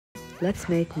Let's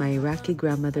make my Iraqi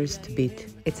grandmother's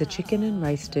Tbeet. It's a chicken and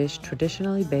rice dish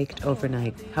traditionally baked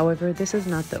overnight. However, this is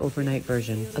not the overnight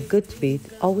version. A good Tbeet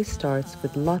always starts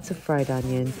with lots of fried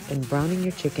onions and browning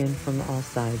your chicken from all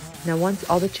sides. Now once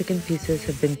all the chicken pieces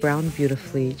have been browned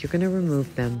beautifully, you're going to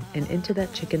remove them, and into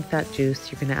that chicken fat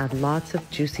juice, you're going to add lots of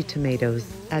juicy tomatoes.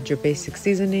 Add your basic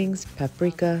seasonings,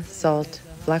 paprika, salt,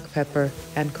 black pepper,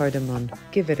 and cardamom.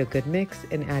 Give it a good mix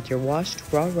and add your washed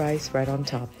raw rice right on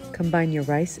top. Combine your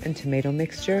rice and tomato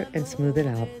mixture and smooth it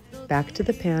out. Back to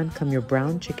the pan come your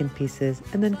browned chicken pieces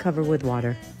and then cover with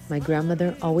water. My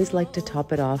grandmother always liked to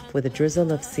top it off with a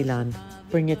drizzle of silan.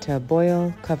 Bring it to a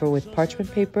boil, cover with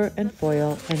parchment paper and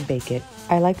foil, and bake it.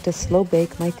 I like to slow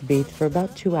bake my Tbeet for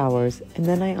about 2 hours, and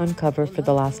then I uncover for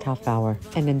the last half hour.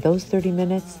 And in those 30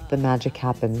 minutes, the magic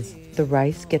happens. The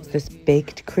rice gets this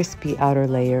baked, crispy outer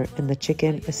layer, and the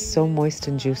chicken is so moist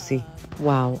and juicy.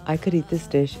 Wow, I could eat this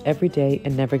dish every day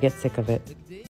and never get sick of it.